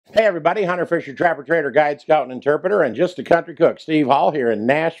Hey everybody, Hunter, Fisher, Trapper, Trader, Guide, Scout, and Interpreter, and just a country cook, Steve Hall here in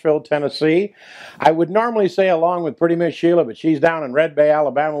Nashville, Tennessee. I would normally say along with Pretty Miss Sheila, but she's down in Red Bay,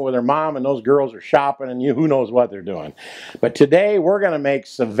 Alabama with her mom, and those girls are shopping, and who knows what they're doing. But today we're going to make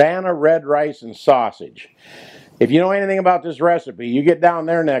Savannah red rice and sausage. If you know anything about this recipe, you get down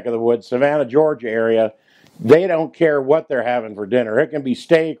their neck of the woods, Savannah, Georgia area, they don't care what they're having for dinner. It can be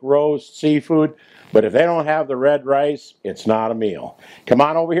steak, roast, seafood, but if they don't have the red rice, it's not a meal. Come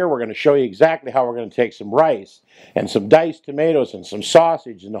on over here. We're going to show you exactly how we're going to take some rice and some diced tomatoes and some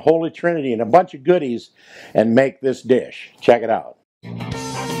sausage and the Holy Trinity and a bunch of goodies and make this dish. Check it out.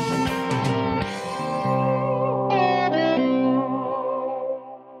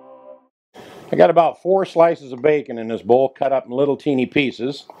 I got about 4 slices of bacon in this bowl cut up in little teeny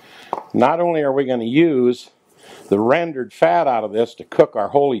pieces. Not only are we going to use the rendered fat out of this to cook our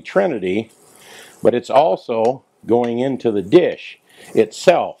Holy Trinity, but it's also going into the dish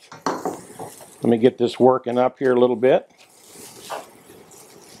itself. Let me get this working up here a little bit.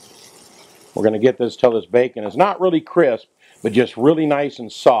 We're going to get this till this bacon is not really crisp, but just really nice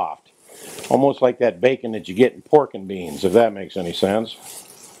and soft. Almost like that bacon that you get in pork and beans, if that makes any sense.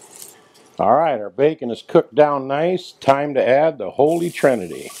 Alright, our bacon is cooked down nice. Time to add the Holy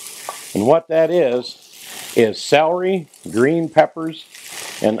Trinity. And what that is celery, green peppers,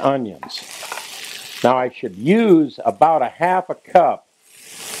 and onions. Now I should use about a half a cup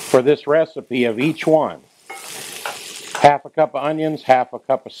for this recipe of each one. Half a cup of onions, half a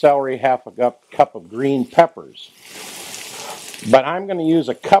cup of celery, half a cup of green peppers. But I'm going to use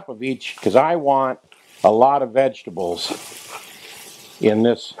a cup of each because I want a lot of vegetables in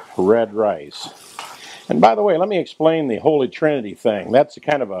this red rice. And by the way, let me explain the Holy Trinity thing. That's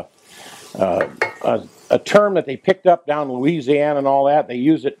kind of a term that they picked up down in Louisiana and all that. They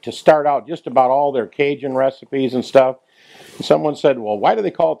use it to start out just about all their Cajun recipes and stuff. And someone said, well, why do they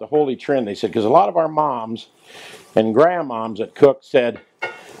call it the Holy Trinity? They said, because a lot of our moms and grandmoms that cooked said,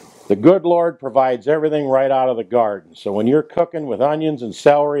 the good Lord provides everything right out of the garden. So when you're cooking with onions and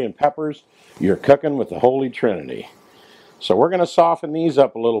celery and peppers, you're cooking with the Holy Trinity. So we're going to soften these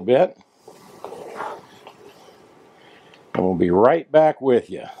up a little bit. And we'll be right back with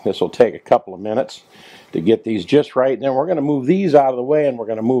you. This will take a couple of minutes to get these just right. And then we're going to move these out of the way and we're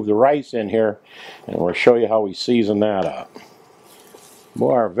going to move the rice in here. And we'll show you how we season that up.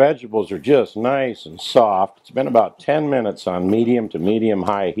 Boy, our vegetables are just nice and soft. It's been about 10 minutes on medium to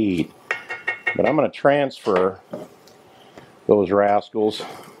medium-high heat. But I'm going to transfer those rascals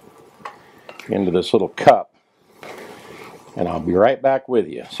into this little cup. And I'll be right back with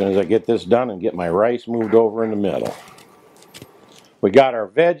you as soon as I get this done and get my rice moved over in the middle. We got our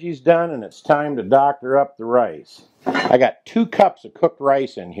veggies done and it's time to doctor up the rice. I got 2 cups of cooked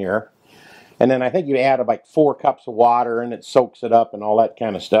rice in here. And then I think you add like 4 cups of water and it soaks it up and all that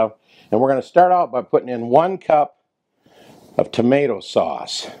kind of stuff. And we're going to start out by putting in 1 cup of tomato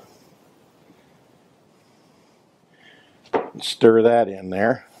sauce. Stir that in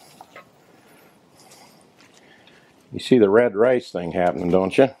there. You see the red rice thing happening,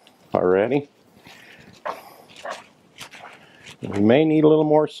 don't you? Already? We may need a little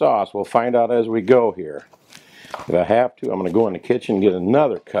more sauce. We'll find out as we go here. If I have to, I'm going to go in the kitchen and get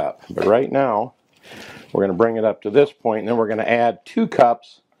another cup. But right now, we're going to bring it up to this point, and then we're going to add 2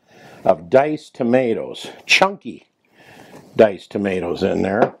 cups of diced tomatoes. Chunky diced tomatoes in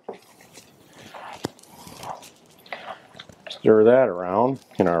there. Stir that around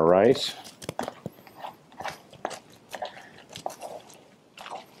in our rice.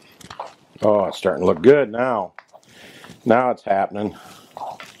 Oh, it's starting to look good now. Now it's happening.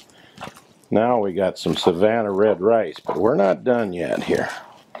 Now we got some Savannah red rice, but we're not done yet here.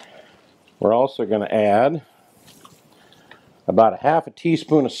 We're also going to add about a half a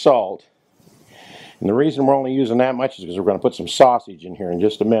teaspoon of salt. And the reason we're only using that much is because we're going to put some sausage in here in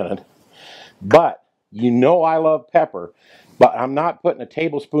just a minute. But you know I love pepper, but I'm not putting a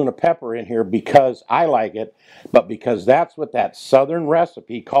tablespoon of pepper in here because I like it, but because that's what that southern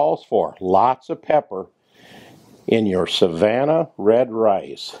recipe calls for. Lots of pepper in your Savannah red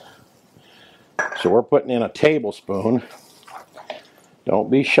rice. So we're putting in a tablespoon.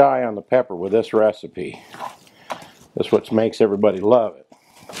 Don't be shy on the pepper with this recipe. That's what makes everybody love it.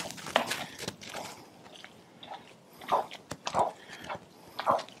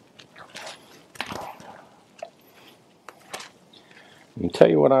 Let me tell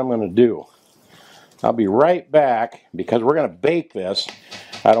you what I'm going to do. I'll be right back because we're going to bake this.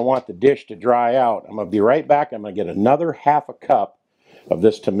 I don't want the dish to dry out. I'm going to be right back. I'm going to get another half a cup of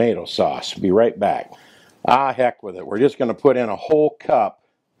this tomato sauce. Be right back. Ah, heck with it. We're just going to put in a whole cup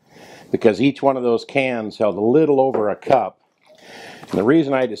because each one of those cans held a little over a cup. And the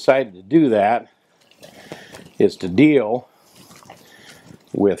reason I decided to do that is to deal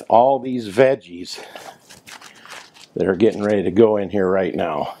with all these veggies that are getting ready to go in here right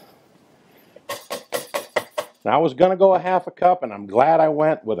now. Now, I was going to go a half a cup, and I'm glad I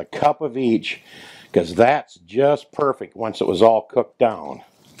went with a cup of each, because that's just perfect once it was all cooked down.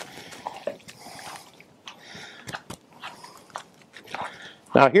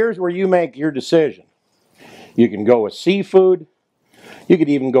 Now, here's where you make your decision. You can go with seafood. You could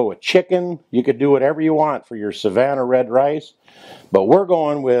even go with chicken. You could do whatever you want for your Savannah red rice. But we're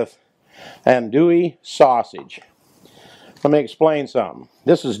going with andouille sausage. Let me explain something.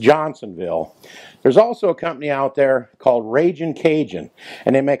 This is Johnsonville. There's also a company out there called Ragin' Cajun,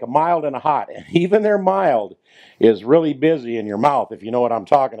 and they make a mild and a hot. And even their mild is really busy in your mouth, if you know what I'm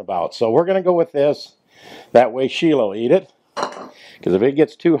talking about. So we're going to go with this. That way Sheila will eat it. Because if it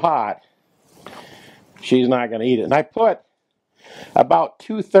gets too hot, she's not going to eat it. And I put about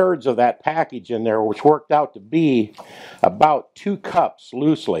 2/3 of that package in there, which worked out to be about 2 cups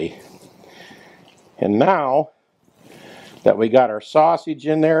loosely. And now that we got our sausage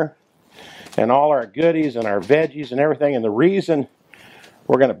in there and all our goodies and our veggies and everything, and the reason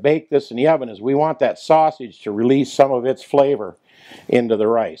we're going to bake this in the oven is we want that sausage to release some of its flavor into the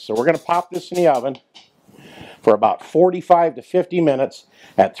rice. So we're going to pop this in the oven for about 45 to 50 minutes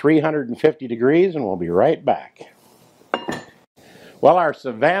at 350 degrees, and we'll be right back. Well, our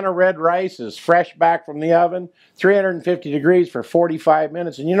Savannah red rice is fresh back from the oven, 350 degrees for 45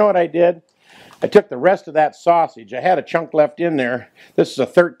 minutes, and you know what I did? I took the rest of that sausage. I had a chunk left in there. This is a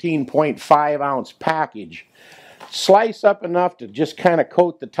 13.5 ounce package. Slice up enough to just kind of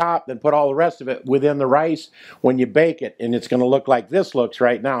coat the top, then put all the rest of it within the rice when you bake it, and it's going to look like this looks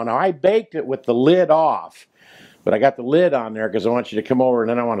right now. Now, I baked it with the lid off, but I got the lid on there because I want you to come over, and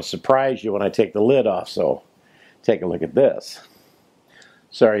then I want to surprise you when I take the lid off. So take a look at this.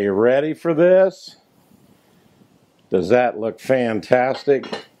 So are you ready for this? Does that look fantastic?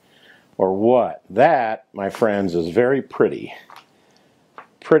 Or what? That, my friends, is very pretty.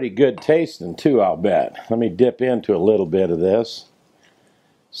 Pretty good tasting too, I'll bet. Let me dip into a little bit of this.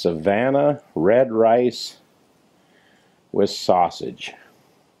 Savannah red rice with sausage.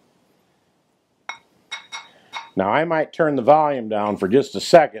 Now I might turn the volume down for just a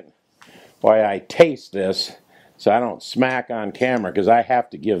second while I taste this so I don't smack on camera, because I have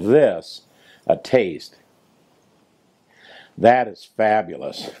to give this a taste. That is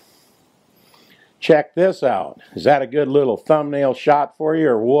fabulous. Check this out. Is that a good little thumbnail shot for you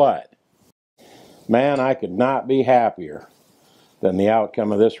or what? Man, I could not be happier than the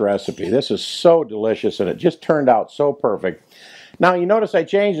outcome of this recipe. This is so delicious, and it just turned out so perfect. Now, you notice I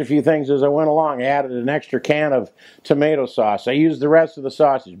changed a few things as I went along. I added an extra can of tomato sauce. I used the rest of the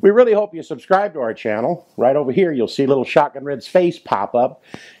sausage. We really hope you subscribe to our channel. Right over here, you'll see little Shotgun Red's face pop up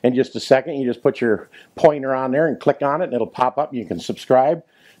in just a second. You just put your pointer on there and click on it, and it'll pop up, and you can subscribe.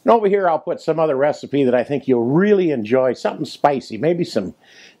 And over here, I'll put some other recipe that I think you'll really enjoy. Something spicy, maybe some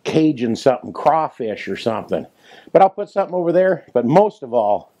Cajun something, crawfish or something. But I'll put something over there. But most of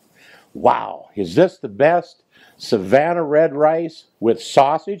all, wow, is this the best Savannah red rice with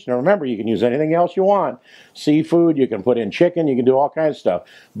sausage? Now remember, you can use anything else you want. Seafood, you can put in chicken, you can do all kinds of stuff.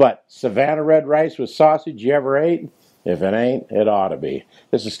 But Savannah red rice with sausage you ever ate? If it ain't, it ought to be.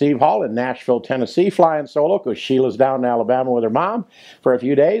 This is Steve Hall in Nashville, Tennessee, flying solo because Sheila's down in Alabama with her mom for a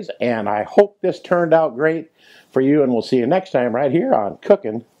few days. And I hope this turned out great for you. And we'll see you next time right here on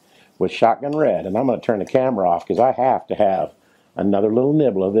Cooking with Shotgun Red. And I'm going to turn the camera off because I have to have another little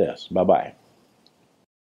nibble of this. Bye-bye.